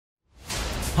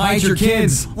Hide your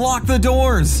kids. Lock the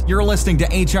doors. You're listening to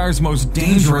HR's most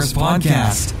dangerous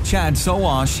podcast. Chad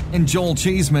Sowash and Joel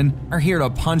Cheeseman are here to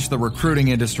punch the recruiting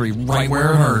industry right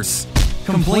where it hurts.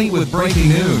 Complete with breaking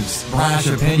news, brash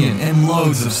opinion, and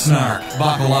loads of snark.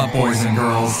 Buckle up, boys and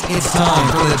girls. It's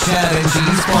time for the Chad and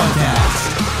Cheese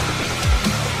Podcast.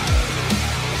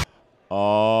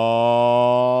 Oh,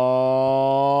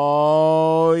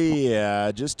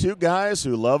 yeah. Just two guys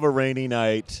who love a rainy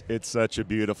night. It's such a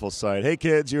beautiful sight. Hey,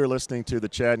 kids, you're listening to the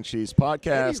Chad and Cheese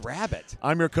Podcast. Hey, Rabbit.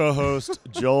 I'm your co-host,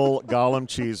 Joel Gollum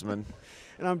Cheeseman.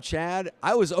 And I'm Chad.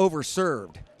 I was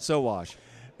overserved. Sowash.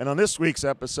 And on this week's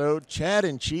episode, Chad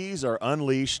and Cheese are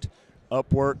unleashed.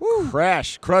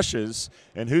 UpWork crushes.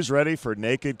 And who's ready for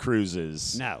naked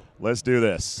cruises? No. Let's do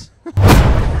this.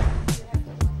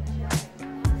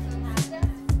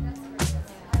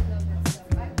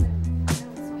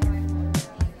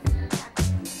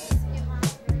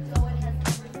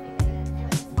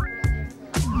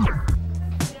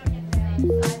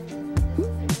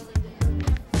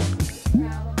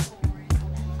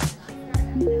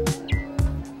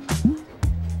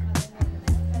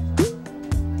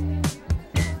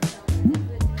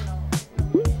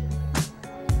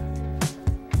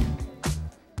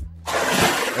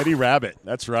 Eddie Rabbit,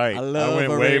 that's right. I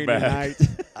went a way rainy back. Night.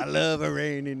 I love a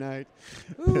rainy night.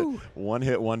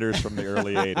 One-hit wonders from the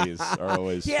early 80s are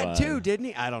always He had fun. two, didn't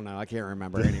he? I don't know. I can't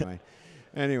remember.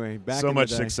 Anyway, back so in much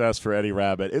the day. success for Eddie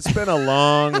Rabbit. It's been a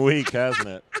long week, hasn't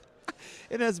it?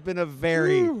 It has been a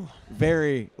very,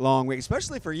 very long week,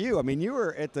 especially for you. I mean, you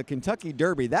were at the Kentucky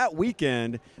Derby. That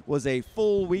weekend was a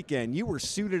full weekend. You were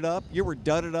suited up. You were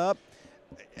dudded up.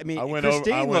 I mean, I went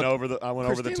Christine over the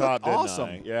top, didn't awesome.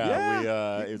 I?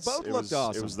 Yeah, you both looked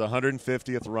awesome. It was the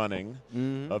 150th running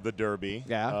of the Derby.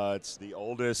 Yeah, it's the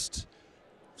oldest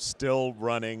still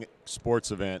running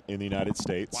sports event in the United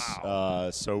States. Wow.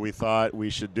 So we thought we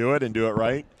should do it and do it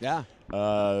right. Yeah.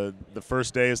 The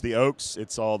first day is the Oaks.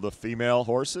 It's all the female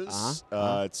horses.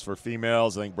 It's for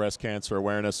females. I think breast cancer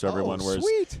awareness, so everyone wears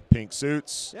pink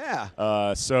suits.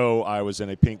 Yeah. So I was in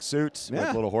a pink suit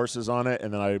with little horses on it,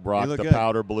 and then I brought the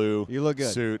powder blue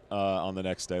suit on the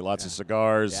next day. Lots of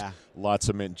cigars, lots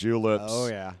of mint juleps. Oh,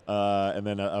 yeah. And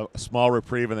then a small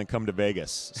reprieve, and then come to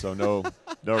Vegas. So no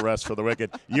rest for the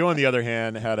wicked. You, on the other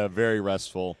hand, had a very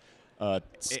restful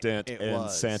stint in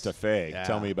Santa Fe. Yeah.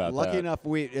 Tell me about that. Lucky enough,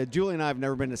 Julie and I have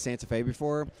never been to Santa Fe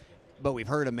before, but we've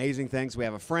heard amazing things. We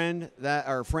have friends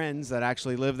that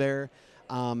actually live there,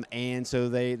 and so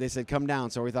they said come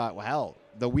down. So we thought, well, hell,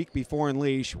 the week before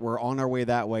Unleash, we're on our way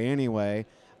that way anyway.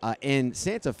 In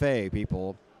Santa Fe,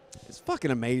 people, it's fucking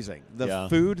amazing. The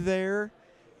food there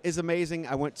is amazing.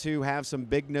 I went to have some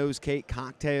Big Nose Cake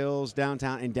cocktails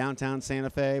in downtown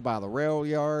Santa Fe by the rail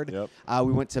yard. Yep.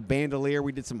 We went to Bandelier.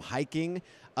 We did some hiking.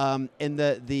 And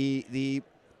the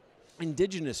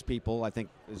indigenous people, I think,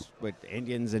 is what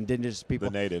indigenous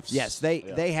people. The natives. Yes,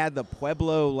 they had the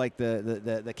Pueblo, like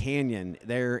the canyon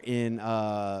there in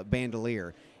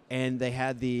Bandelier, and they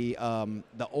had the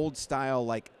old style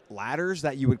like ladders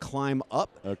that you would climb up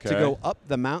to go up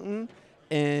the mountain.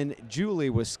 And Julie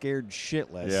was scared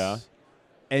shitless. Yeah.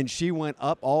 And she went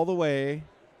up all the way,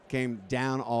 came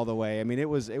down all the way. I mean, it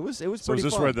was pretty fun. So is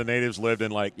this where the natives lived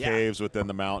in caves within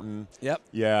the mountain? Yep.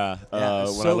 Yeah. When I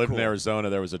lived in cool. Arizona,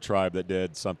 there was a tribe that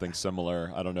did something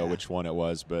similar. I don't know which one it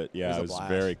was, but it was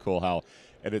very cool how,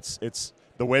 and it's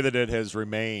the way that it has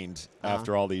remained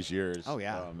after all these years. Oh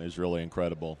yeah. Is really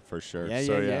incredible for sure.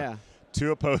 Yeah.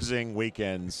 Two opposing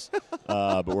weekends,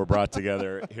 but we're brought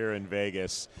together here in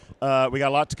Vegas. We got a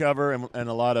lot to cover and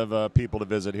a lot of people to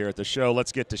visit here at the show.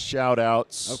 Let's get to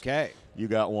shout-outs. Okay. You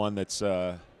got one that's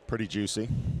pretty juicy.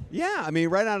 Yeah, I mean,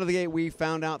 right out of the gate, we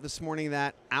found out this morning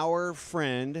that our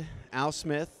friend, Al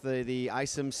Smith, the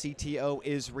ISIM CTO,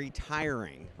 is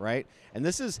retiring, right? And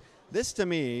this to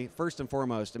me, first and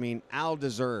foremost, I mean, Al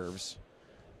deserves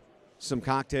some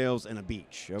cocktails and a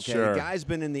beach. Okay, sure. The guy's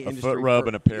been in the industry. A foot rub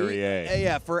and a Perrier.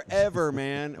 Yeah, forever,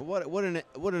 man. What an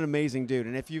amazing dude.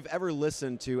 And if you've ever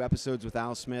listened to episodes with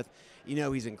Al Smith, you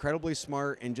know he's incredibly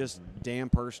smart and just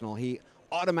damn personal. He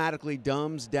automatically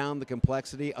dumbs down the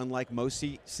complexity, unlike most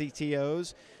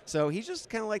CTOs. So he's just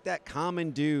kind of like that common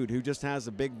dude who just has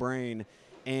a big brain,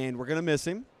 and we're gonna miss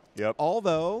him. Yep.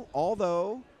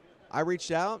 Although I reached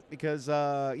out because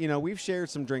we've shared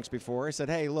some drinks before. I said,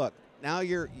 hey, look, now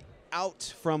you're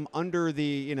out from under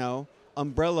the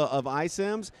umbrella of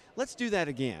iSIMS. Let's do that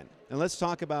again, and let's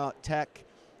talk about tech,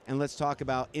 and let's talk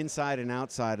about inside and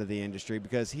outside of the industry,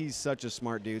 because he's such a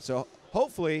smart dude. So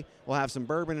hopefully we'll have some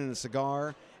bourbon and a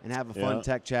cigar, and have a fun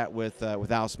tech chat with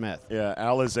Al Smith. Yeah,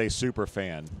 Al is a super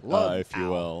fan, Love if you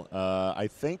Al. will. I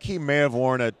think he may have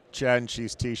worn a Chad and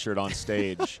Cheese T-shirt on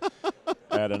stage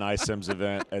at an iSIMS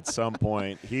event at some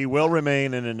point. He will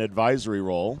remain in an advisory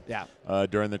role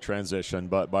during the transition,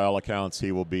 but by all accounts,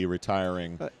 he will be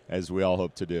retiring, as we all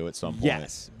hope to do at some point.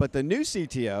 Yes, but the new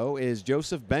CTO is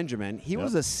Joseph Benjamin. He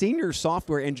was a senior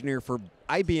software engineer for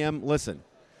IBM. Listen,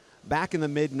 back in the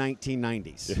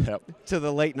mid-1990s to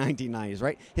the late 1990s,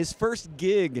 right? His first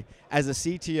gig as a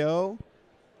CTO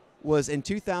was in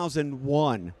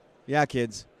 2001. Yeah,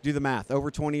 kids, do the math.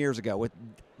 Over 20 years ago with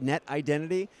Net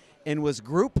Identity, and was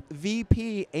Group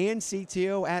VP and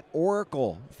CTO at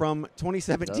Oracle from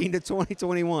 2017 to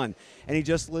 2021. And he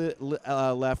just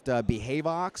left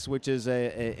Behaveox, which is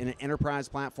an enterprise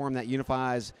platform that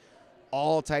unifies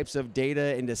all types of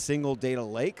data into single data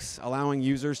lakes, allowing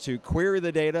users to query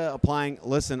the data, applying,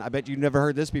 listen, I bet you've never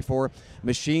heard this before,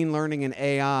 machine learning and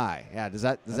AI. Yeah, does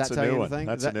that tell you anything?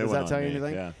 That's a new one. Does that tell you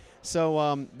anything? Yeah.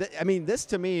 So, this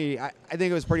to me, I think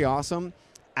it was pretty awesome.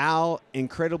 Al,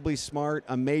 incredibly smart,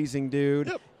 amazing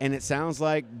dude. And it sounds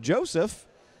like Joseph,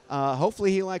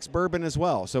 hopefully he likes bourbon as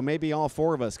well. So maybe all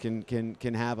four of us can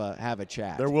have a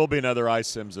chat. There will be another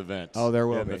iSIMS event there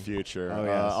will in be. the future. Oh,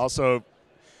 yes. Also,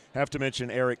 have to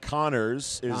mention Eric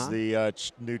Connors is the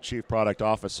new Chief Product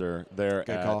Officer there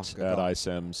at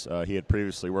iSIMS. He had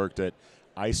previously worked at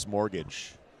ICE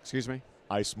Mortgage. Excuse me?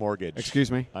 ICE Mortgage.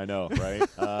 Excuse me? I know, right?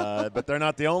 But they're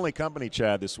not the only company,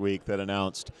 Chad, this week that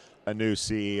announced a new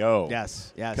CEO.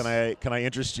 Yes. Can I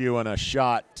interest you in a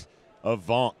shot of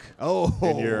Vonk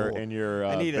in your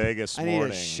Vegas morning? I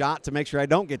need a shot to make sure I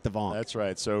don't get the Vonk. That's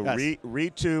right. So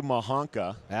Ritu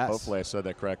Mahanka, hopefully I said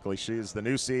that correctly, she is the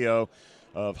new CEO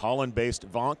of Holland-based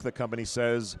Vonk. The company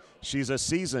says she's a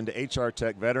seasoned HR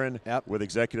tech veteran with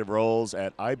executive roles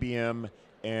at IBM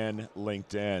and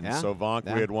LinkedIn. Yeah. So Vonk,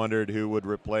 we had wondered who would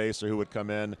replace or who would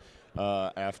come in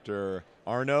after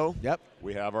Arno.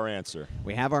 We have our answer.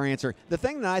 The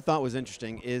thing that I thought was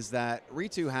interesting is that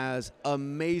Ritu has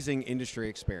amazing industry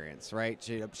experience, right?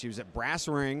 She was at Brass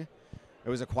Ring. It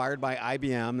was acquired by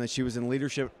IBM. That she was in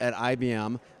leadership at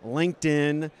IBM.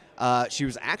 LinkedIn. She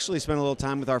was actually spent a little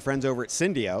time with our friends over at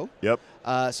Syndio.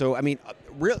 So, I mean,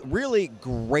 really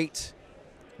great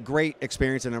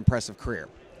experience and an impressive career.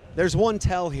 There's one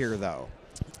tell here, though.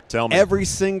 Tell me. Every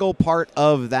single part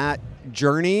of that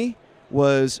journey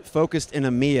was focused in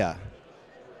EMEA.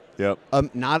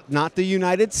 Not the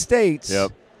United States.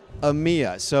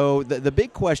 EMEA. So the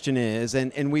big question is,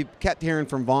 and we've kept hearing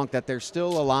from Vonk that they're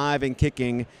still alive and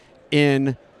kicking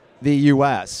in the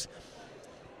U.S.,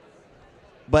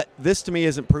 but this to me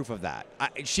isn't proof of that.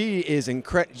 She is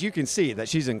you can see that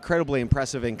she's incredibly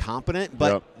impressive and competent,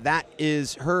 but that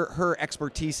is her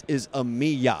expertise is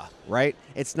EMEA, right?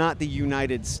 It's not the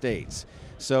United States.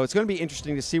 So it's going to be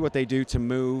interesting to see what they do to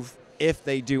move, if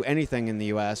they do anything in the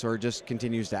U.S. or just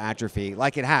continues to atrophy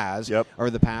like it has over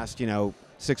the past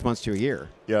 6 months to a year.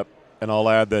 And I'll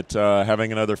add that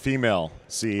having another female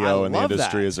CEO in the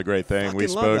industry is a great thing. We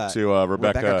spoke to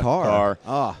Rebecca Carr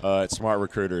at Smart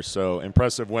Recruiters. So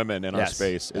impressive women in our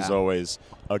space is always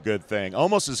a good thing.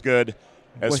 Almost as good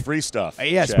as free stuff.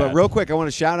 Yes, Chad. but real quick, I want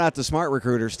to shout out to Smart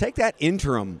Recruiters. Take that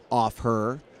interim off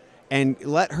her and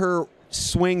let her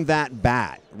swing that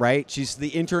bat, right? She's the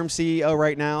interim CEO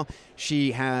right now.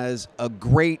 She has a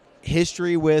great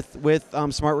history with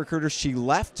Smart Recruiters. She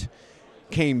left,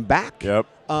 came back.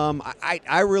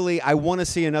 I want to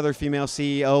see another female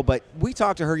CEO, but we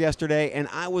talked to her yesterday, and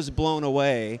I was blown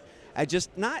away at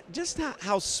not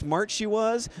how smart she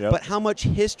was, but how much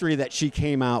history that she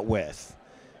came out with.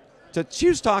 So she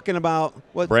was talking about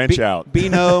branch out, be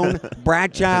known,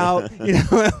 branch out.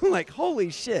 I'm like,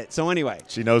 holy shit. So anyway,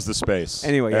 she knows the space.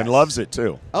 Anyway, and loves it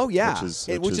too. Oh yeah,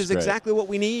 which is exactly what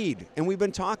we need, and we've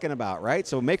been talking about, right?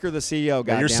 So make her the CEO.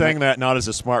 You're saying that not as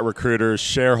a Smart Recruiters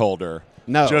shareholder.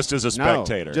 No, just as a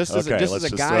spectator. Just as a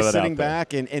guy sitting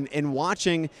back and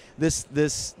watching this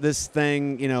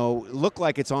thing, look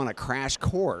like it's on a crash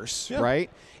course, right?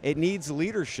 It needs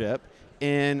leadership.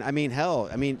 And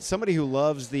somebody who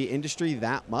loves the industry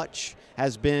that much,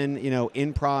 has been,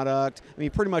 in product.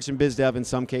 Pretty much in biz dev in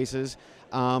some cases.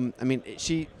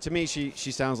 She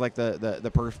sounds like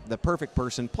the perfect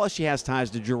person. Plus, she has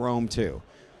ties to Jerome too.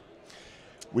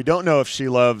 We don't know if she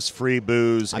loves free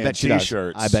booze and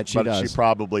T-shirts. I bet she does. But she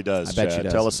probably does, I bet she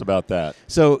does. Tell us about that.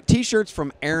 So T-shirts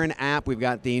from Aaron App. We've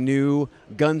got the new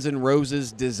Guns N'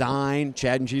 Roses design,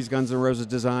 Chad and Cheese Guns N' Roses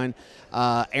design.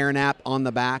 Aaron App on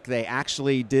the back. They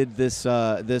actually did this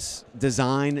this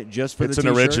design just for the T-shirt.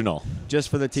 It's an original. Just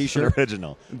for the T-shirt. It's an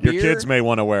original. Your kids may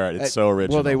want to wear it. It's so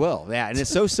original. Well, they will. Yeah, and it's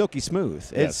so silky smooth.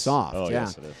 It's Yes. soft. Oh, yeah.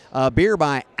 yes, it is. Beer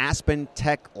by Aspen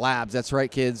Tech Labs. That's right,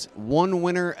 kids. One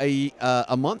winner a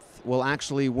month will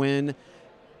actually win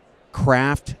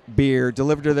craft beer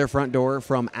delivered to their front door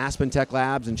from Aspen Tech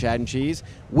Labs and Chad and Cheese.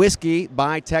 Whiskey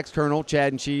by Tex Colonel,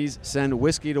 Chad and Cheese. Send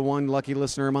whiskey to one lucky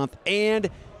listener a month. And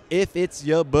if it's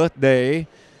your birthday,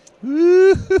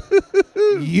 you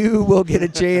will get a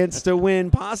chance to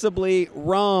win possibly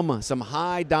rum, some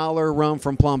high dollar rum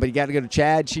from Plum. But you got to go to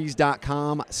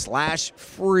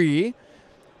chadcheese.com/free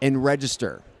and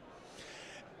register.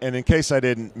 And in case I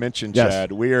didn't mention, Yes.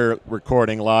 Chad, we are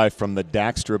recording live from the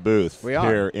Daxtra booth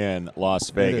here in Las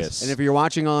Vegas. And if you're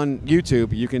watching on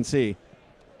YouTube, you can see.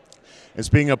 And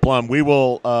speaking of Plum, we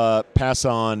will pass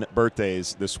on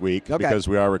birthdays this week because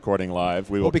we are recording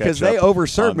live. We will because catch they up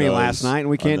overserved on me those, last night, and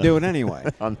we can't do it anyway.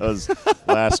 on those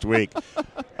last week.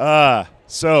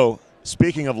 So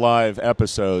speaking of live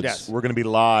episodes, we're going to be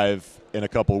live in a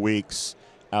couple weeks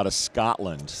out of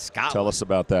Scotland. Tell us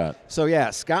about that.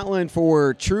 So, Scotland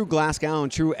for True Glasgow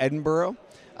and True Edinburgh.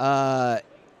 Do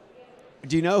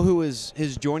you know who is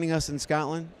joining us in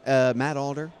Scotland? Matt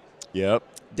Alder. Yep.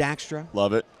 Daxtra.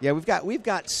 Love it. Yeah, we've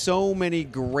got so many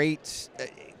great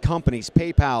companies.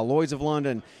 PayPal, Lloyd's of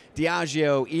London,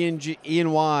 Diageo,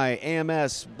 E&Y,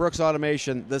 AMS, Brooks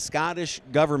Automation, the Scottish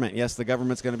government. Yes, the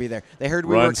government's going to be there. They heard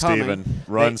we were coming.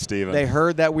 Run, Stephen. They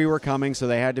heard that we were coming, so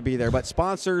they had to be there. But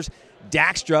sponsors,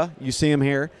 Daxtra, you see them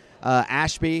here.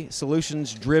 Ashby,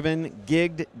 Solutions Driven,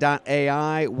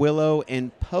 Gigged.ai, Willow,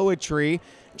 and Poetry.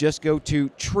 Just go to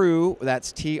True,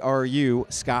 that's TRU,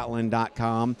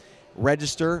 Scotland.com.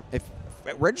 Register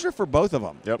for both of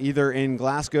them, either in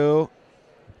Glasgow,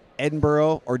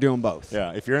 Edinburgh, or do them both.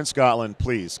 Yeah, if you're in Scotland,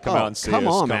 please come out and see us.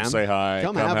 Come say hi.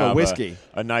 Come have a whiskey.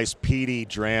 A nice peaty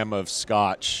dram of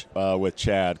scotch with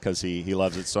Chad because he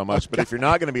loves it so much. But if you're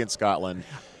not going to be in Scotland,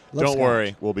 don't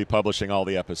worry. We'll be publishing all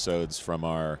the episodes from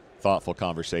our thoughtful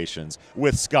conversations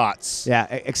with Scots. Yeah,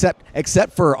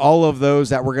 except for all of those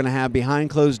that we're going to have behind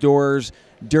closed doors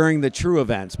during the True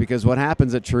events, because what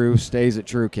happens at True stays at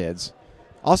True, kids.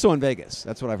 Also in Vegas.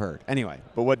 That's what I've heard. Anyway.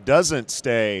 But what doesn't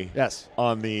stay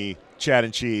on the Chad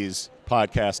and Cheese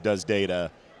podcast does data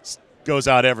goes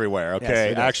out everywhere, okay?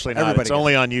 Yes, actually not. Everybody it's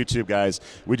only on YouTube, guys.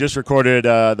 We just recorded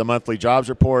the monthly jobs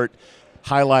report,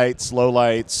 highlights,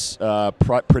 lowlights,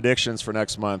 predictions for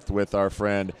next month with our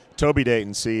friend Toby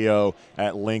Dayton, CEO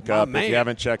at LinkUp. If you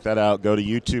haven't checked that out, go to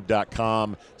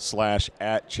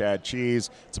youtube.com/@ChadCheese.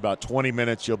 It's about 20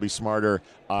 minutes. You'll be smarter,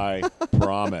 I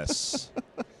promise.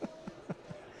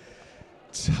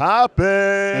 Topics.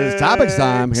 It is topics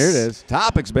time. Here it is.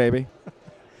 Topics, baby.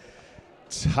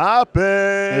 Topics.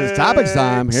 It is topics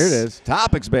time. Here it is.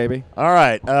 Topics, baby. All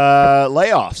right.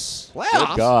 Layoffs. Layoffs?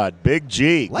 Good God. Big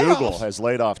G. Layoffs. Google has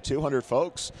laid off 200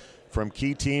 folks from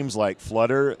key teams like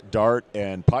Flutter, Dart,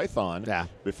 and Python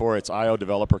before its I/O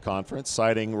Developer Conference,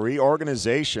 citing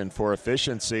reorganization for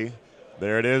efficiency.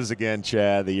 There it is again,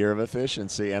 Chad, the year of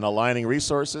efficiency, and aligning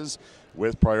resources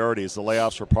with priorities. The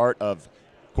layoffs were part of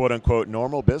quote-unquote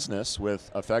normal business,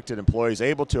 with affected employees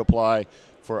able to apply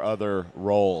for other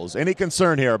roles. Any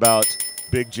concern here about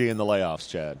Big G and the layoffs,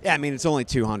 Chad? Yeah, I mean, it's only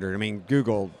 200. I mean,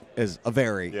 Google is a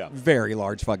very, very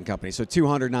large fucking company. So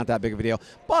 200, not that big of a deal.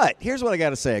 But here's what I got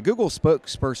to say. A Google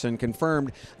spokesperson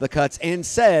confirmed the cuts and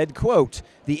said, quote,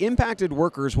 the impacted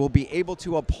workers will be able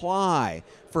to apply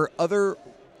for other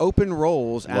open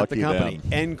roles at the company,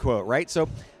 end quote, right? So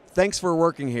thanks for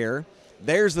working here.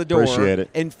 There's the door. Appreciate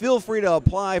it. And feel free to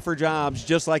apply for jobs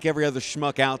just like every other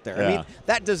schmuck out there. Yeah. I mean,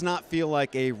 that does not feel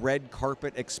like a red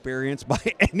carpet experience by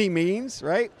any means,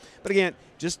 right? But again,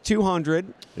 just 200.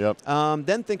 Yep.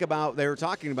 Then think about, they were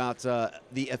talking about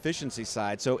the efficiency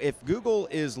side. So if Google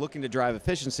is looking to drive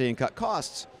efficiency and cut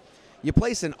costs, you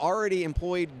place an already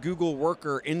employed Google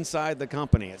worker inside the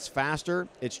company. It's faster,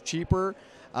 it's cheaper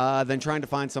than trying to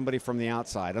find somebody from the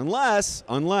outside. Unless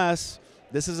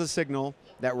this is a signal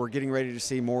that we're getting ready to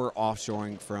see more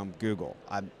offshoring from Google.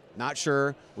 I'm not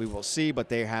sure. We will see, but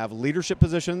they have leadership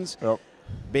positions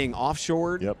being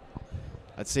offshored. Yep.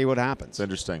 Let's see what happens. It's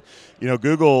interesting. You know,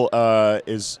 Google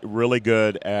is really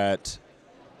good at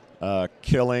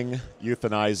killing,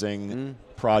 euthanizing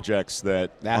projects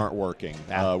that aren't working.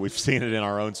 We've seen it in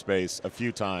our own space a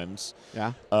few times.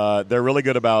 They're really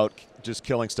good about just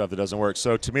killing stuff that doesn't work.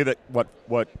 So to me, that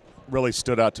what really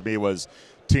stood out to me was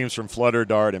teams from Flutter,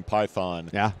 Dart, and Python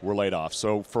were laid off.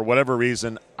 So for whatever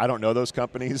reason, I don't know those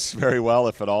companies very well,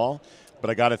 if at all, but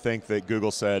I got to think that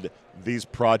Google said, these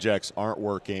projects aren't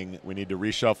working. We need to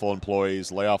reshuffle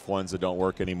employees, lay off ones that don't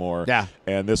work anymore. Yeah.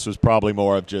 And this was probably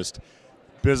more of just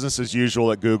business as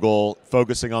usual at Google,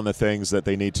 focusing on the things that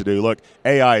they need to do. Look,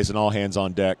 AI is an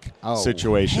all-hands-on-deck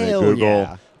situation at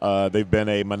Google. Yeah. They've been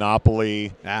a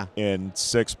monopoly in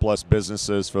 6+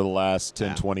 businesses for the last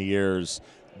 10, 20 years.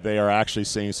 They are actually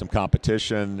seeing some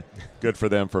competition. Good for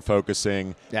them for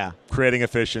focusing, creating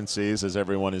efficiencies, as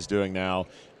everyone is doing now,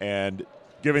 and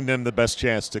giving them the best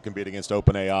chance to compete against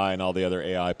OpenAI and all the other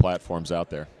AI platforms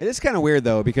out there. It is kind of weird,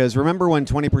 though, because remember when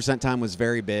 20% time was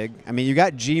very big? I mean, you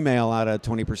got Gmail out of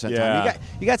 20% time.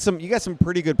 You got some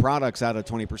pretty good products out of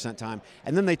 20% time,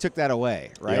 and then they took that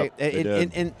away, right?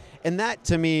 Yep, and that,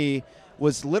 to me,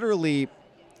 was literally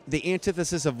the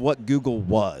antithesis of what Google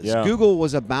was. Yeah. Google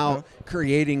was about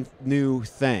creating new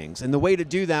things. And the way to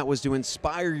do that was to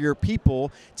inspire your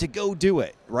people to go do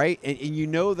it, right? And you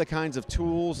know the kinds of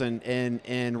tools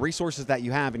and resources that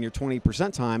you have in your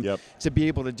 20% time to be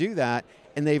able to do that.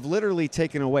 And they've literally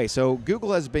taken away. So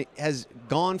Google has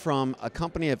gone from a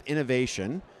company of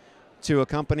innovation to a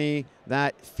company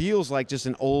that feels like just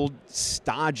an old,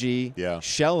 stodgy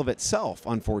shell of itself,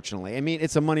 unfortunately. I mean,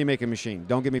 it's a money-making machine.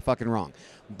 Don't get me fucking wrong.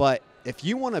 But if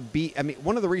you want to be, I mean,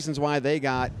 one of the reasons why they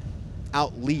got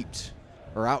out-leaped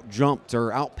or out-jumped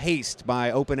or outpaced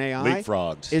by OpenAI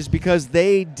leapfrogged is because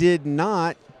they did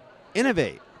not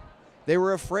innovate. They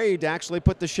were afraid to actually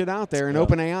put the shit out there, and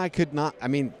OpenAI could not. I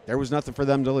mean, there was nothing for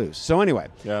them to lose. So anyway,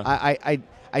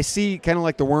 I see kind of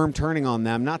like the worm turning on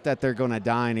them. Not that they're going to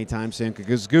die anytime soon,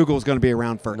 because Google's going to be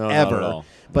around forever. No, not at all.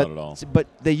 But not at all. But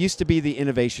they used to be the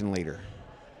innovation leader.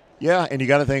 Yeah, and you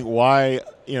got to think why,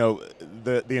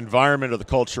 the environment or the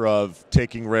culture of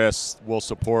taking risks will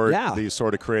support these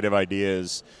sort of creative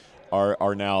ideas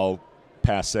are now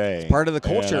passé. It's part of the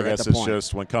culture. And I guess it's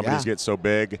just when companies get so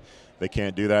big, they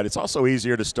can't do that. It's also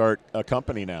easier to start a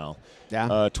company now.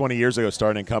 20 years ago,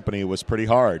 starting a company was pretty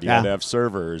hard. You had to have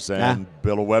servers and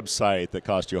build a website that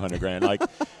cost you $100,000. Like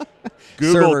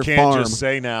Google can't just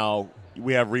say now,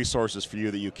 we have resources for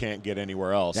you that you can't get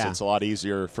anywhere else. It's a lot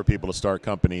easier for people to start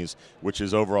companies, which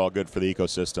is overall good for the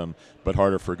ecosystem, but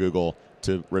harder for Google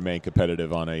to remain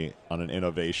competitive on an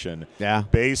innovation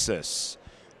basis.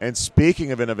 And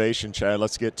speaking of innovation, Chad,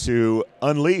 let's get to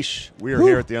Unleash. We are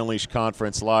here at the Unleash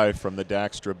conference live from the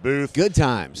Daxtra booth. Good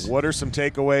times. What are some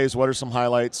takeaways? What are some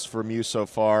highlights from you so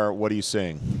far? What are you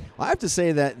seeing? Well, I have to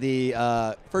say that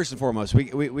the first and foremost,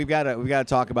 we've got to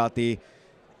talk about the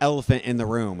elephant in the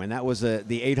room, and that was the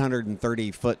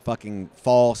 830-foot fucking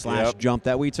fall / jump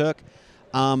that we took.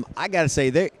 I got to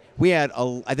say, we had,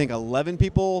 I think, 11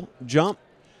 people jump.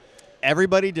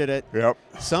 Everybody did it. Yep.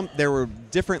 There were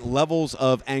different levels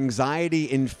of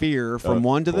anxiety and fear from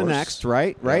one to the next,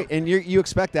 right? Right? And you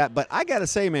expect that. But I got to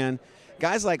say, man,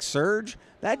 guys like Serge,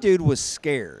 that dude was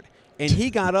scared. And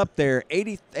he got up there,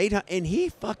 88, and he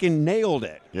fucking nailed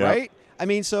it, right? I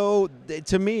mean, so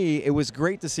to me, it was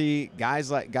great to see guys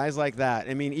like that.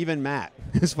 I mean, even Matt.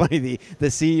 It's funny, the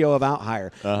CEO of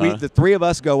OutHire. The three of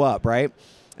us go up, right?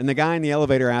 And the guy in the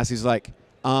elevator asks, he's like,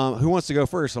 who wants to go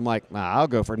first? I'm like, I'll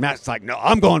go first. Matt's like, no,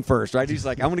 I'm going first, right? He's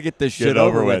like, I'm going to get this shit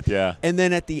over with. Yeah. And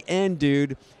then at the end,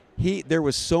 dude, there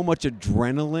was so much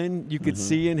adrenaline you could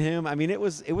see in him. I mean, it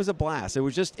was a blast. It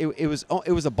was just it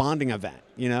was a bonding event,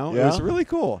 It was really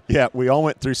cool. Yeah, we all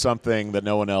went through something that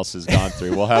no one else has gone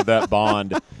through. We'll have that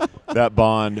bond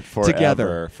forever.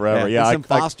 Together. Forever. Yeah, and some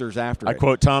Fosters after I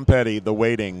quote Tom Petty, the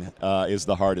waiting is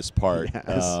the hardest part.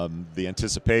 Yes. The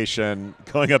anticipation,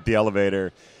 going up the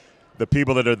elevator. The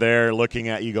people that are there looking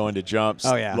at you going to jumps,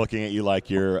 looking at you like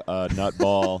you're a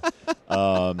nutball.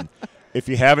 If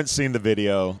you haven't seen the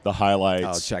video, the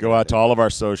highlights, go out to all of our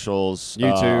socials,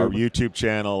 our YouTube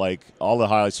channel, like all the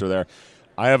highlights are there.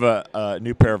 I have a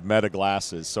new pair of Meta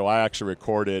glasses, so I actually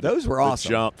recorded the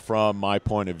jump from my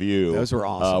point of view. Those were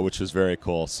awesome. Which was very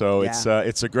cool. So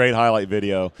it's a great highlight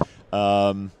video.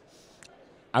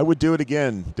 I would do it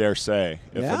again, dare say,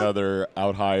 if another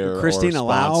OutHire Christina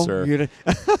or sponsor.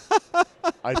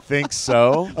 I think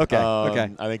so. Okay.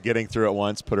 I think getting through it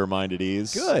once put her mind at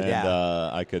ease. Good. And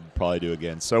I could probably do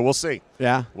again. So we'll see.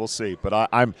 Yeah. We'll see. But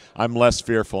I'm less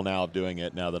fearful now of doing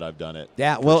it now that I've done it.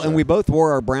 Yeah. Well, and we both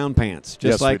wore our brown pants,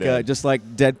 just like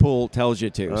Deadpool tells you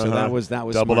to. So that was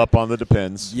doubled smart. Up on the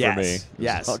depends yes. for me.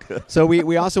 Yes. So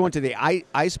we also went to the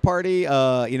ice party.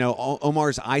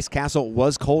 Omar's ice castle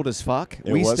was cold as fuck.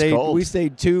 It was cold. We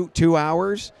stayed two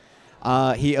hours.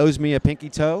 He owes me a pinky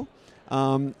toe.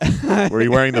 Were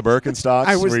you wearing the Birkenstocks?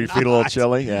 I was Were your feet a little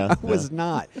chilly? Yeah, I was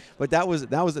not. But that was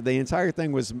the entire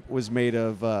thing was made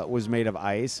of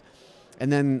ice.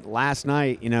 And then last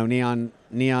night, neon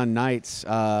nights.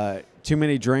 Too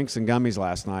many drinks and gummies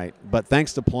last night. But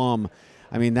thanks to Plum,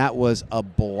 I mean, that was a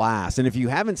blast. And if you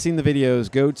haven't seen the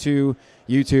videos, go to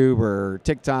YouTube or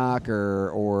TikTok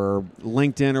or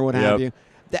LinkedIn or what have you.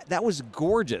 That was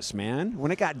gorgeous, man.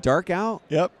 When it got dark out.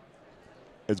 Yep.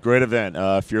 It's a great event.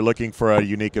 If you're looking for a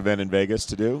unique event in Vegas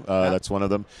to do, that's one of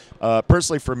them.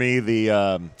 Personally, for me,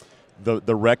 the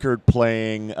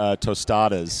record-playing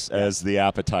tostadas as the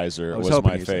appetizer was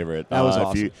my favorite. That was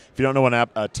awesome. If you don't know what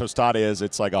a tostada is,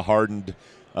 it's like a hardened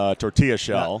tortilla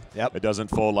shell. Yep. It doesn't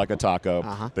fold like a taco.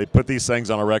 Uh-huh. They put these things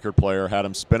on a record player, had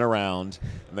them spin around,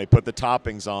 and they put the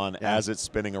toppings on as it's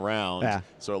spinning around,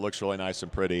 so it looks really nice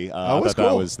and pretty. I thought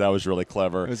cool. that was really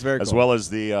clever. It was very cool. As well as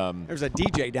the there's a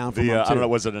DJ down from I don't know,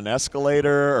 was it an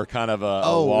escalator or kind of a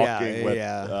walking with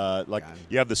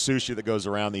you have the sushi that goes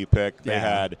around that you pick. They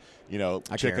had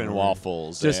chicken and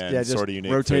waffles just sort of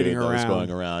unique rotating food around. that was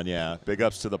going around. Yeah, big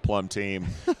ups to the Plum team.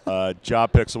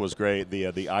 Job Pixel was great.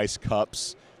 The ice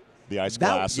cups. The ice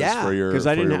glasses for your because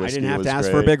I didn't have to ask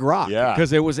great. for a big rock. Yeah,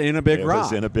 because it was in a big rock. It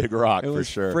was in a big rock for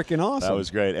sure. It was freaking awesome. That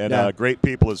was great, and great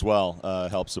people as well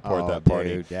helped support that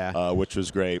party, which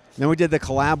was great. Then we did the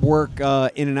collab work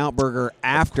In-N-Out Burger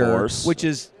after, which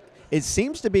is it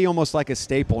seems to be almost like a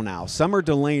staple now. Summer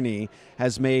Delaney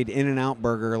has made In-N-Out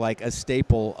Burger like a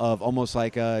staple of almost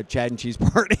like a Chad and Cheese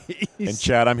party. And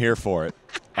Chad, I'm here for it.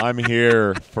 I'm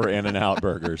here for In-N-Out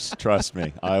burgers. Trust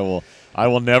me, I will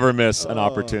never miss an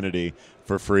opportunity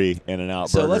for free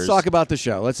In-N-Out burgers. So let's talk about the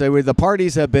show. Let's say the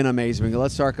parties have been amazing.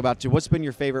 Let's talk about what's been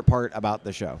your favorite part about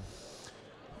the show.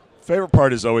 Favorite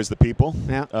part is always the people.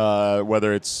 Yeah.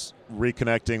 Whether it's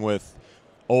reconnecting with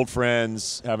old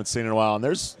friends, haven't seen in a while, and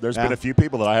there's been a few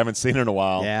people that I haven't seen in a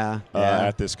while.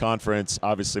 At this conference,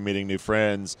 obviously meeting new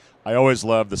friends. I always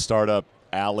love the startup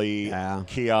alley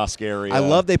kiosk area. I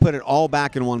love they put it all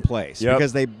back in one place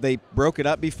because they broke it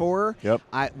up before.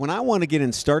 When I want to get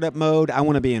in startup mode, I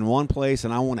want to be in one place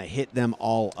and I want to hit them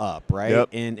all up, right?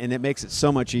 And it makes it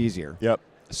so much easier.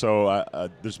 So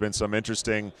there's been some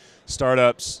interesting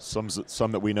startups,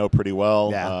 some that we know pretty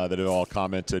well that have all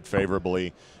commented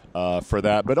favorably for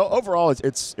that, but overall,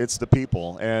 it's the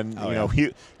people, and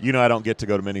I don't get to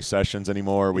go to many sessions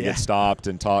anymore. We get stopped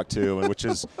and talked to, and which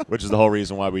is the whole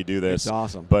reason why we do this. It's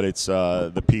awesome, but it's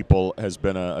the people has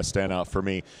been a standout for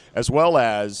me, as well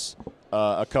as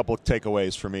a couple of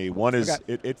takeaways for me. One is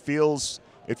it feels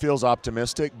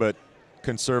optimistic, but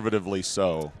conservatively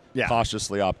so.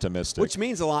 Cautiously optimistic, which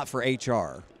means a lot for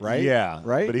HR, right?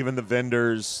 Right. But even the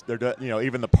vendors,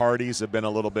 even the parties have been a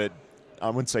little bit. I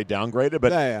wouldn't say downgraded,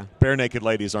 but bare naked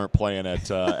ladies aren't playing at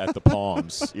the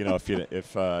Palms.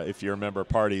 If you remember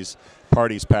parties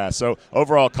past. So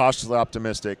overall, cautiously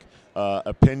optimistic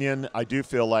opinion. I do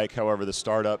feel like, however, the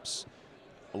startups,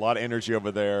 a lot of energy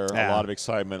over there, a lot of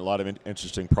excitement, a lot of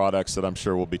interesting products that I'm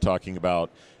sure we'll be talking about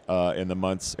in the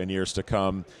months and years to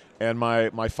come. And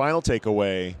my final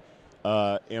takeaway.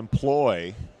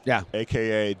 Employ,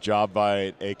 a.k.a.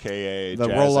 JobVite, a.k.a. the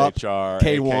Jazz roll-up, HR,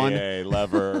 K1. a.k.a.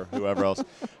 Lever, whoever else.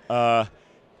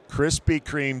 Krispy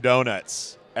Kreme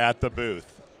donuts at the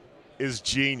booth is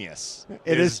genius.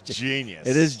 It is genius.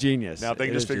 It is genius. Now, if they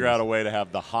can just figure out a way to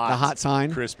have the hot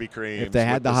sign, Krispy Kreme. If they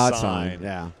had the hot sign,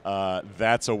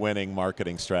 that's a winning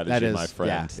marketing strategy, my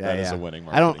friend. That is a winning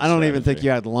marketing strategy. I don't even think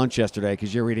you had lunch yesterday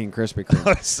because you're eating Krispy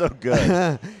Kreme. It's so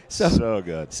good. So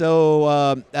good.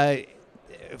 So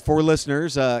for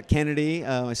listeners, Kennedy,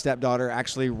 my stepdaughter,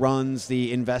 actually runs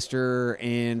the investor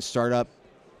and startup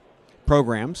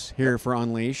programs here for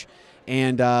Unleash.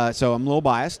 And so I'm a little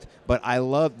biased, but I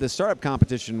love the startup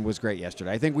competition was great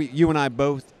yesterday. I think you and I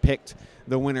both picked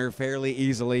the winner fairly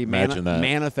easily. Imagine that.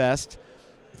 Manifest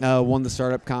won the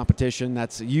startup competition.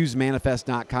 That's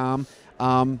usemanifest.com.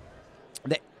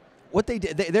 What they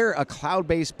did, they're a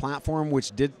cloud-based platform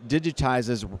which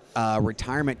digitizes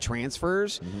retirement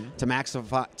transfers to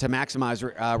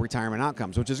maximize retirement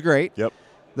outcomes, which is great.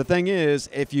 The thing is,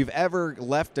 if you've ever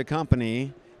left a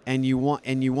company and you want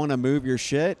to move your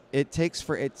shit, it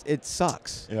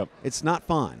sucks. It's not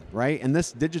fun, right? And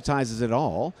this digitizes it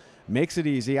all, makes it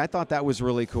easy. I thought that was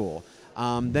really cool.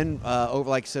 Then,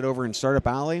 like I said, over in Startup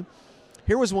Alley,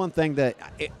 here was one thing that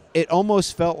it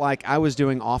almost felt like I was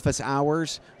doing office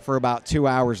hours for about 2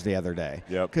 hours the other day.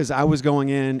 Because I was going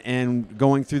in and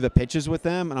going through the pitches with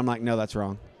them, and I'm like, no, that's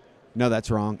wrong. No,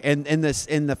 that's wrong. And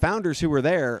the founders who were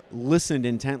there listened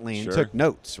intently and took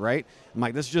notes, right? I'm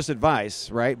like, this is just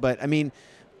advice, right? But, I mean,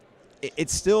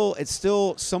 it's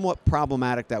still somewhat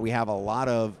problematic that we have a lot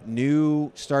of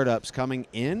new startups coming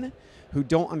in who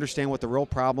don't understand what the real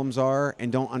problems are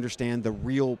and don't understand the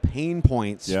real pain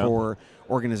points for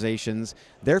organizations.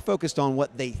 They're focused on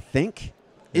what they think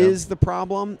is the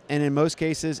problem, and in most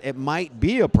cases it might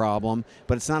be a problem,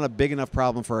 but it's not a big enough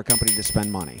problem for a company to spend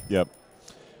money. Yep.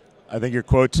 I think your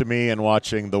quote to me in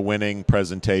watching the winning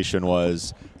presentation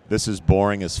was, "This is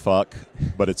boring as fuck,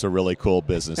 but it's a really cool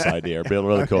business idea, a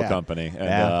really cool company." And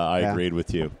I agreed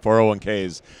with you.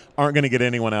 401ks aren't going to get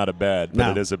anyone out of bed,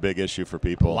 but it is a big issue for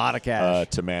people. A lot of cash.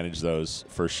 To manage those,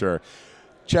 for sure.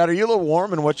 Chad, are you a little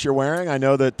warm in what you're wearing? I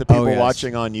know that the people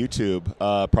watching on YouTube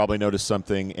probably noticed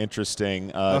something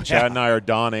interesting. Chad and I are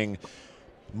donning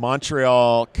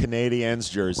Montreal Canadiens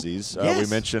jerseys. We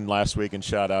mentioned last week in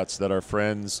shout-outs that our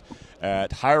friends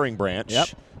at Hiring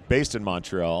Branch, based in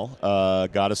Montreal,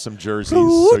 got us some jerseys.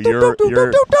 So you're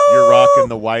rocking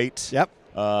the white. Yep.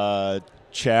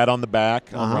 Chad on the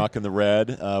back. I'm rocking the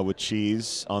red with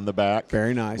cheese on the back.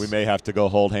 Very nice. We may have to go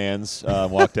hold hands,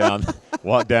 walk down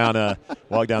the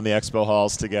expo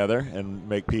halls together, and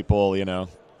make people,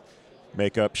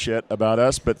 make up shit about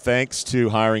us. But thanks to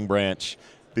Hiring Branch,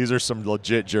 these are some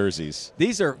legit jerseys.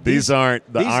 These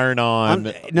aren't the iron-on.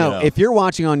 If you're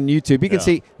watching on YouTube, you can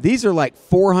see these are like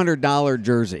 $400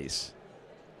 jerseys.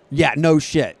 Yeah, no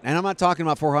shit. And I'm not talking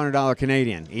about $400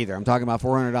 Canadian either. I'm talking about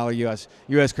 $400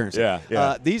 US currency.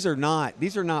 Yeah. These are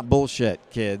not bullshit,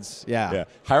 kids. Yeah.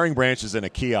 Hiring Branch is in a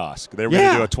kiosk. They were going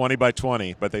to do a 20 by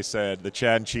 20, but they said the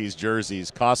Chad and Cheese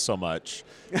jerseys cost so much.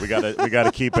 We got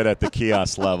to keep it at the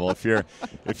kiosk level. If you're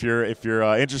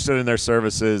interested in their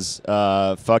services,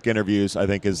 fuck interviews, I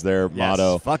think, is their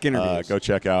motto. Fuck interviews. Go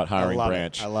check out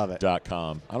hiringbranch.com. I love it. I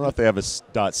don't know if they have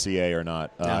a .ca or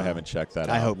not. I haven't checked that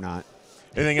out. I hope not.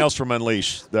 Anything else from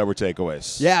Unleash that were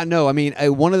takeaways? Yeah, no. I mean,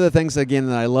 one of the things, again,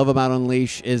 that I love about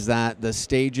Unleash is that the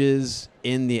stages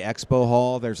in the expo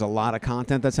hall, there's a lot of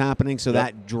content that's happening. So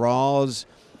that draws,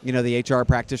 the HR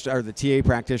practitioner or the TA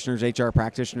practitioners, HR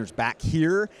practitioners back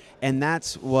here. And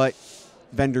that's what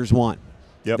vendors want.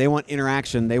 Yep. They want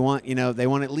interaction. They want, they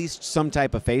want at least some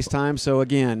type of FaceTime. So,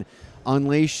 again,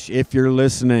 Unleash, if you're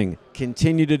listening,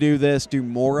 continue to do this, do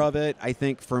more of it. I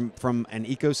think from an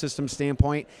ecosystem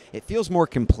standpoint, it feels more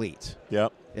complete.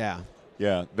 Yep.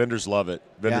 Yeah. Vendors love it.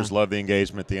 Vendors love the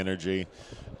engagement, the energy.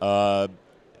 I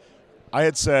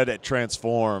had said at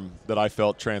Transform that I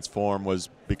felt Transform was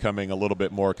becoming a little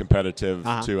bit more competitive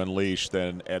to Unleash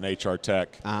than an HR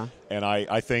Tech. And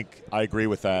I think I agree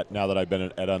with that now that I've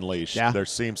been at Unleash. Yeah. There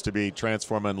seems to be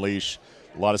Transform, Unleash,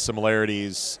 a lot of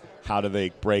similarities. How do they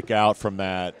break out from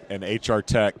that? And HR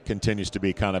Tech continues to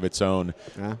be kind of its own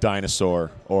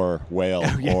dinosaur or whale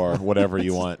or whatever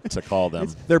you want to call them.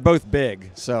 They're both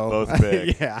big. So both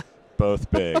big.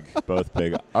 Both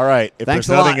big. All right. If Thanks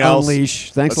there's nothing else,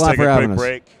 Unleash. Thanks a lot for having us. Let's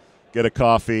take a quick break, get a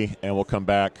coffee, and we'll come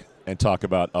back and talk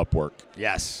about UpWork.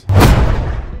 Yes.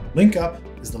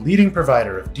 LinkUp is the leading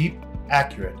provider of deep,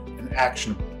 accurate, and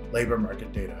actionable labor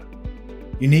market data.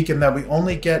 Unique in that we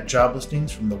only get job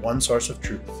listings from the one source of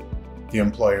truth, the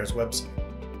employer's website.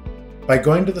 By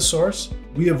going to the source,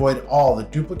 we avoid all the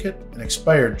duplicate and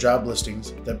expired job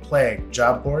listings that plague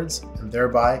job boards and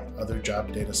thereby other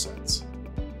job data sets.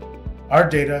 Our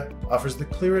data offers the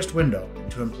clearest window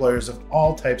into employers of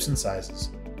all types and sizes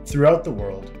throughout the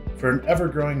world for an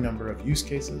ever-growing number of use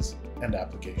cases and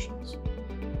applications.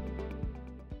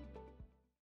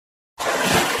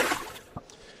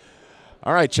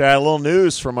 All right, Chad, a little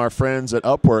news from our friends at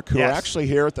UpWork who are actually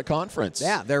here at the conference.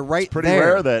 Yeah, they're right it's pretty there.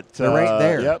 rare that they're right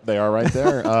there. Yep, they are right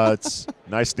there. It's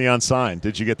nice neon sign.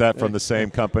 Did you get that from the same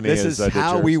company this as is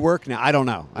how we work now. I don't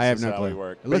know. I have no clue. We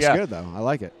work. It looks good though. I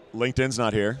like it. LinkedIn's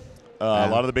not here. A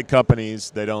lot of the big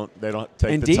companies they don't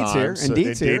take the time. Here.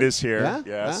 Indeed is here. Yeah.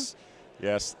 Yes.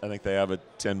 Yes, I think they have a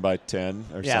 10 by 10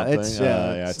 or something. It's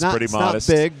pretty modest. It's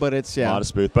not big, but it's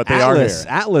modest booth. But they are here.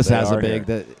 Atlas has a big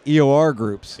the EOR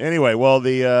groups. Anyway, well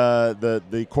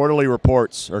the quarterly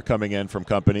reports are coming in from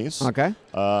companies. Okay.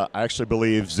 I actually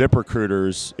believe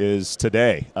ZipRecruiters is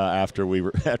today after we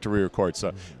record.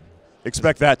 So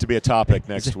expect that to be a topic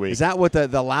next week. Is that what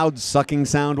the loud sucking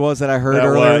sound was that I heard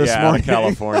earlier this morning? Out of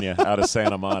California, out of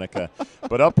Santa Monica.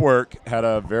 But UpWork had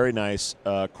a very nice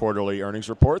quarterly earnings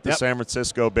report. The San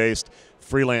Francisco-based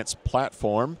freelance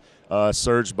platform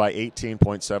surged by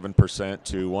 18.7%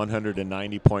 to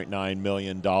 $190.9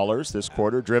 million this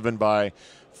quarter, driven by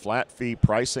flat fee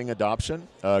pricing adoption.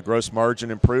 Gross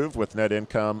margin improved with net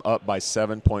income up by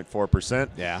 7.4%.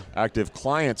 Yeah. Active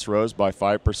clients rose by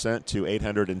 5% to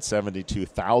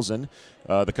 872,000.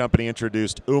 The company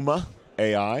introduced Uma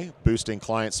AI, boosting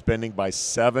client spending by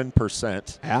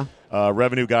 7%. Yeah.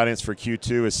 Revenue guidance for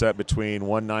Q2 is set between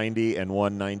 $190 and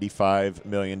 $195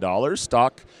 million.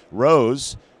 Stock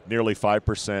rose nearly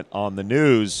 5% on the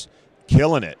news,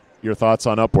 killing it. Your thoughts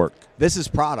on UpWork? This is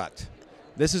product.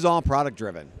 This is all product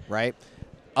driven, right?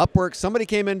 UpWork, somebody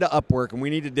came into UpWork, and we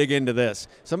need to dig into this.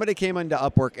 Somebody came into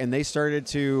UpWork, and they started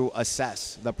to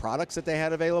assess the products that they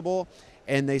had available,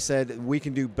 and they said, we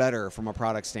can do better from a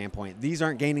product standpoint. These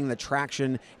aren't gaining the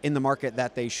traction in the market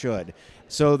that they should.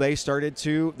 So they started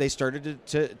to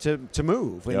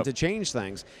move and to change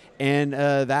things. And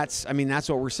that's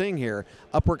what we're seeing here.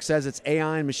 UpWork says its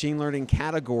AI and machine learning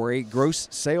category gross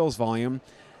sales volume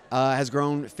has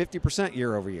grown 50%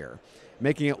 year over year,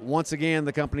 making it once again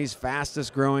the company's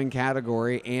fastest growing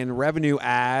category. And revenue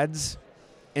ads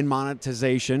and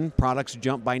monetization products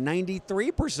jumped by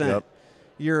 93%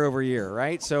 year over year,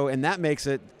 right? So, and that makes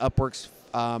it UpWork's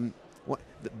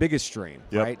the biggest stream,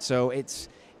 right? So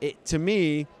to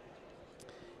me,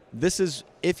 this is,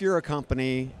 if you're a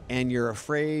company and you're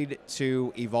afraid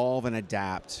to evolve and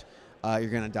adapt, you're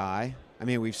going to die. I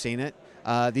mean, we've seen it.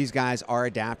 These guys are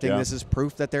adapting. Yeah. This is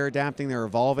proof that they're adapting. They're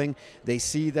evolving. They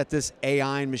see that this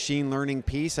AI and machine learning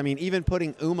piece, I mean, even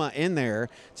putting UMA in there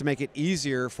to make it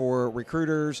easier for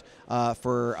recruiters,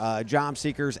 for job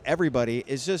seekers, everybody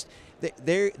is just,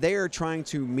 they are trying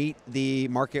to meet the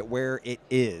market where it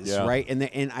is, right?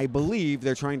 And I believe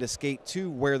they're trying to skate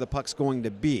to where the puck's going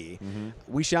to be. Mm-hmm.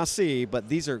 We shall see, but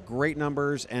these are great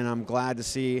numbers, and I'm glad to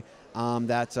see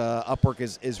that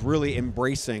UpWork is really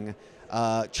embracing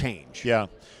change. Yeah.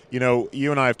 You know, you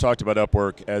and I have talked about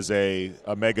UpWork as a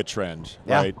mega trend,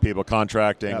 right? People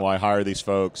contracting, why hire these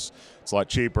folks? It's a lot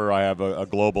cheaper. I have a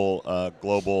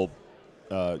global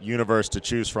universe to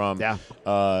choose from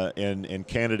in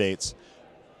candidates.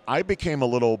 I became a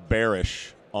little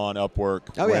bearish on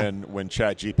UpWork when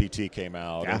ChatGPT came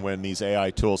out and when these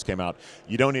AI tools came out.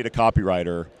 You don't need a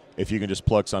copywriter if you can just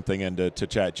plug something into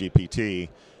ChatGPT.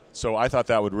 So I thought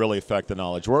that would really affect the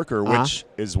knowledge worker, which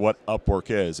is what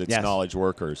UpWork is. It's knowledge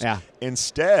workers. Yeah.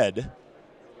 Instead,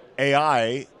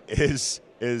 AI is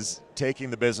taking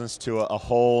the business to a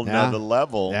whole nother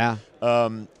level. Yeah.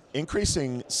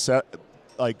 Increasing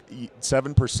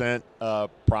 7%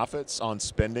 profits on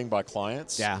spending by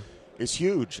clients is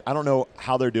huge. I don't know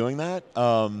how they're doing that,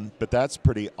 but that's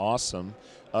pretty awesome.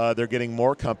 They're getting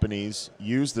more companies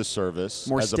use the service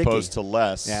opposed to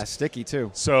less. Yeah, sticky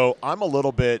too. So I'm a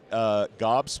little bit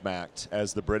gobsmacked,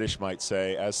 as the British might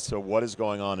say, as to what is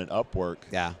going on in UpWork.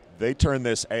 Yeah. They turn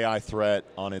this AI threat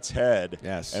on its head,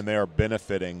 and they are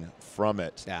benefiting from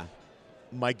it. Yeah.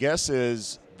 My guess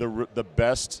is the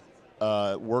best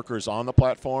workers on the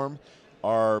platform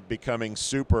are becoming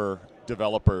super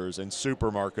developers and super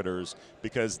marketers,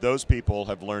 because those people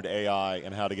have learned AI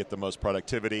and how to get the most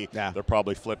productivity. Yeah. They're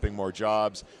probably flipping more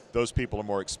jobs. Those people are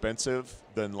more expensive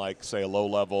than, like, say, a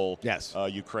low-level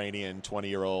Ukrainian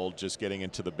 20-year-old just getting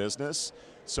into the business.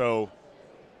 So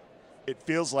it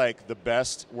feels like the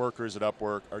best workers at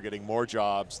UpWork are getting more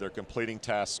jobs, they're completing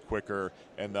tasks quicker,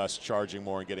 and thus charging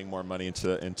more and getting more money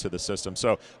into the system.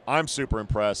 So I'm super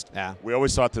impressed. Yeah. We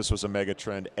always thought this was a mega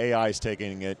trend. AI is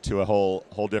taking it to a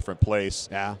whole different place.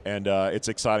 Yeah. And it's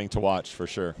exciting to watch for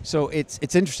sure. So it's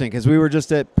interesting, because we were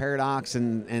just at Paradox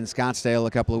in Scottsdale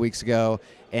a couple of weeks ago,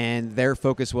 and their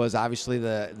focus was obviously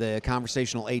the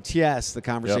conversational ATS, the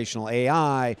conversational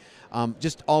AI,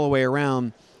 just all the way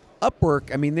around.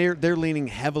 UpWork, I mean, they're leaning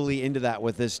heavily into that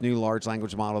with this new large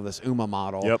language model, this UMA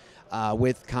model,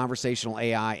 with conversational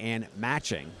AI and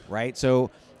matching, right? So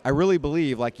I really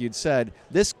believe, like you'd said,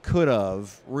 this could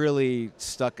have really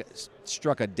struck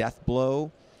a death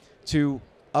blow to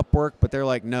UpWork, but they're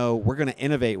like, no, we're going to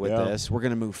innovate with this. We're going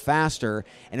to move faster.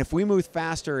 And if we move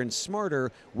faster and smarter,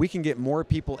 we can get more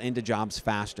people into jobs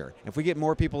faster. If we get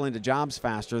more people into jobs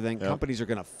faster, then companies are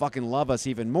going to fucking love us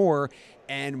even more,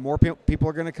 and more people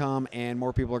are going to come, and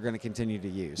more people are going to continue to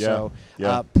use. So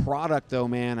product, though,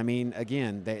 man, I mean,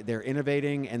 again, they're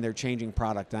innovating and they're changing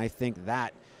product. And I think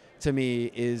that, to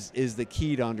me, is the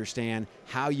key to understand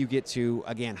how you get to,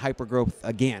 again, hypergrowth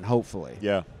again, hopefully.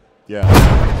 Yeah, yeah.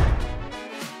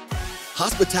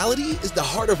 Hospitality is the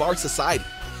heart of our society.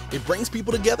 It brings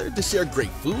people together to share great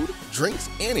food, drinks,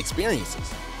 and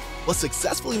experiences. But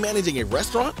successfully managing a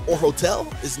restaurant or hotel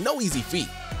is no easy feat.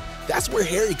 That's where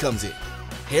Harry comes in.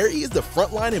 Harry is the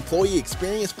frontline employee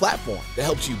experience platform that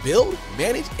helps you build,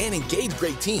 manage, and engage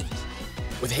great teams.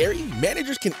 With Harry,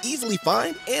 managers can easily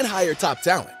find and hire top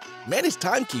talent, manage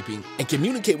timekeeping, and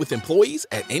communicate with employees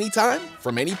at any time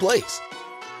from any place.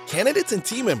 Candidates and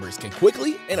team members can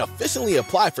quickly and efficiently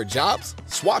apply for jobs,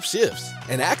 swap shifts,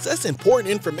 and access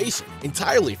important information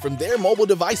entirely from their mobile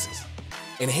devices.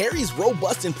 And Harry's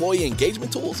robust employee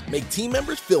engagement tools make team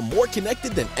members feel more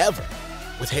connected than ever.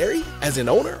 With Harry, as an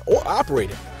owner or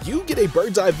operator, you get a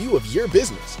bird's eye view of your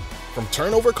business. From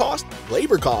turnover cost,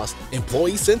 labor cost,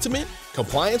 employee sentiment,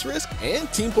 compliance risk, and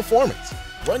team performance.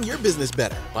 Run your business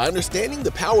better by understanding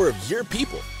the power of your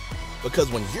people.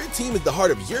 Because when your team is the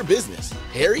heart of your business,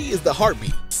 Harry is the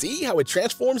heartbeat. See how it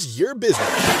transforms your business.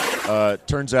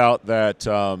 Turns out that...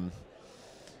 oh,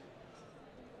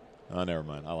 never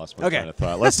mind. I lost my train of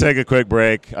thought. Let's take a quick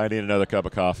break. I need another cup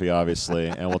of coffee, obviously,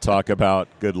 and we'll talk about,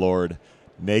 good Lord,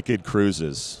 naked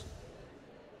cruises.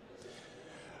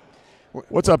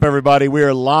 What's up, everybody? We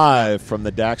are live from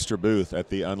the Daxter booth at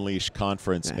the Unleash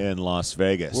conference in Las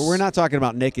Vegas. Well, we're not talking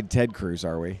about naked Ted Cruz,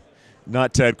 are we?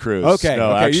 Not Ted Cruz. Okay,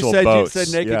 no, okay. Actual You boats. said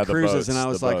naked cruises, boats, and I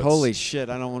was like, boats. "Holy shit!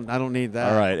 I don't need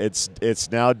that." All right,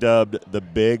 it's now dubbed the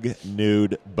Big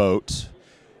Nude Boat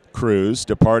Cruise,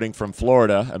 departing from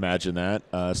Florida. Imagine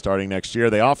that. Starting next year,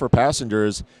 they offer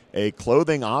passengers a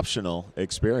clothing-optional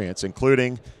experience,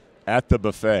 including at the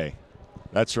buffet.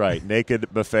 That's right,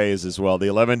 naked buffets as well. The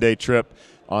 11-day trip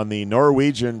on the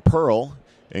Norwegian Pearl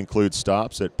includes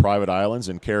stops at private islands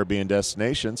and Caribbean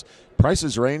destinations.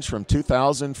 Prices range from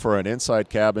 $2,000 for an inside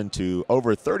cabin to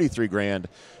over $33,000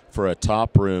 for a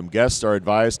top room. Guests are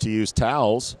advised to use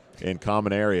towels in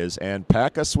common areas and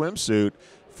pack a swimsuit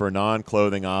for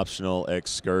non-clothing optional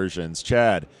excursions.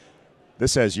 Chad,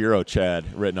 this has Euro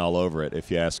Chad written all over it, if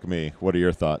you ask me. What are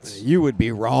your thoughts? You would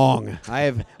be wrong.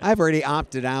 I've already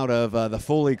opted out of the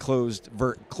fully clothed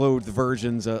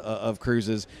versions of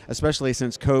cruises, especially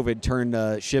since COVID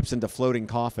turned ships into floating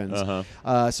coffins.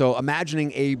 So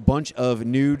imagining a bunch of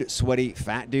nude, sweaty,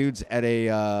 fat dudes at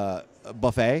a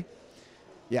buffet.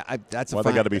 Yeah, that's a. Why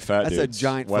they got to be fat dudes? That's a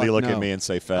giant. Why do you look at me and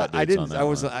say fat dudes? I didn't. On that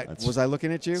Was I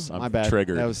looking at you? I'm My bad.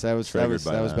 Triggered. That was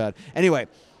bad. Anyway.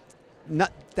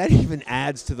 That even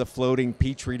adds to the floating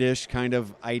petri dish kind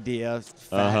of idea,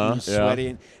 fat and sweaty.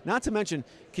 And not to mention,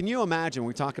 can you imagine,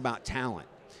 we talk about talent,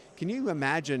 can you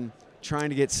imagine trying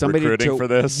to get somebody recruiting for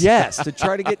this? Yes, to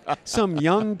try to get some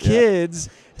young kids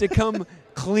to come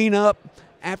clean up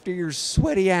after your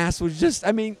sweaty ass was just,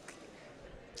 I mean,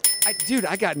 dude,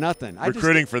 I got nothing.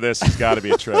 Recruiting for this has got to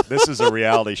be a trip. This is a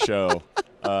reality show.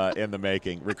 In the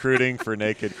making. Recruiting for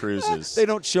naked cruises. They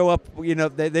don't show up,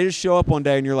 they just show up one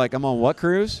day and you're like, I'm on what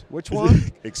cruise? Which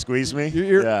one? Excuse me?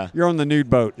 You're on the nude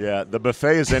boat. Yeah, the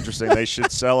buffet is interesting. They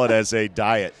should sell it as a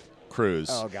diet cruise.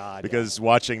 Oh, God. Because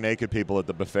watching naked people at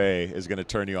the buffet is going to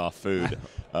turn you off food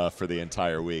for the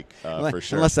entire week, for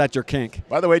sure. Unless that's your kink.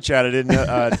 By the way, Chad,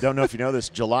 I don't know if you know this,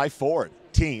 July 14th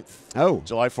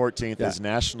is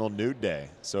National Nude Day.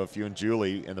 So if you and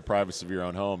Julie, in the privacy of your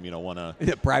own home, want to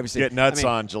get nuts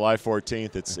on July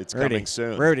 14th, it's coming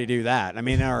soon. We already do that. I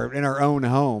mean, in our own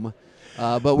home.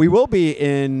 But we will be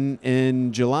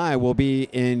in July. We'll be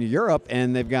in Europe,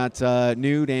 and they've got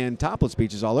nude and topless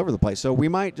beaches all over the place. So we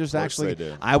might just actually. They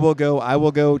do. I will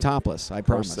go topless. I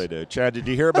promise. Of course they do. Chad, did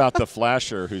you hear about the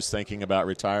flasher who's thinking about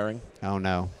retiring? Oh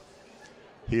no.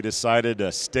 He decided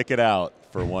to stick it out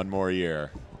for one more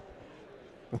year.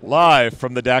 Live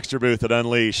from the Daxter booth at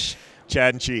Unleash,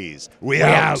 Chad and Cheese. We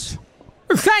out.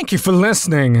 Thank you for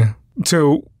listening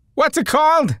to, what's it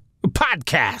called? A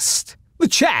podcast. The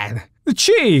Chad, the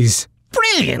Cheese.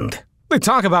 Brilliant. They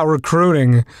talk about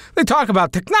recruiting. They talk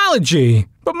about technology.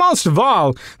 But most of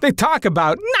all, they talk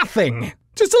about nothing.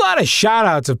 Just a lot of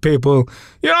shout-outs of people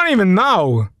you don't even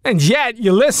know. And yet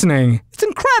you're listening. It's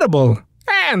incredible.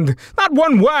 And not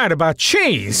one word about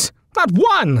cheese. Not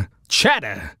one.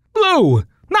 Cheddar, blue,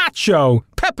 nacho,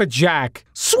 pepper jack,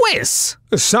 Swiss.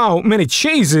 So many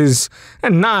cheeses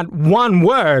and not one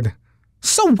word.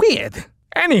 So weird.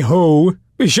 Anywho,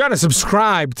 be sure to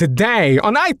subscribe today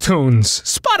on iTunes,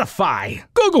 Spotify,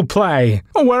 Google Play,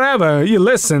 or wherever you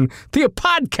listen to your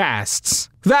podcasts.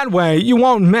 That way you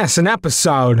won't miss an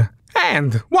episode.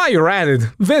 And while you're at it,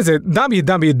 visit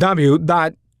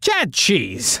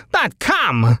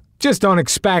www.chadcheese.com. Just don't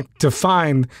expect to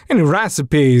find any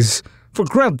recipes for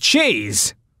grilled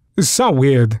cheese. It's so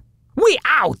weird. We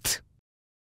out!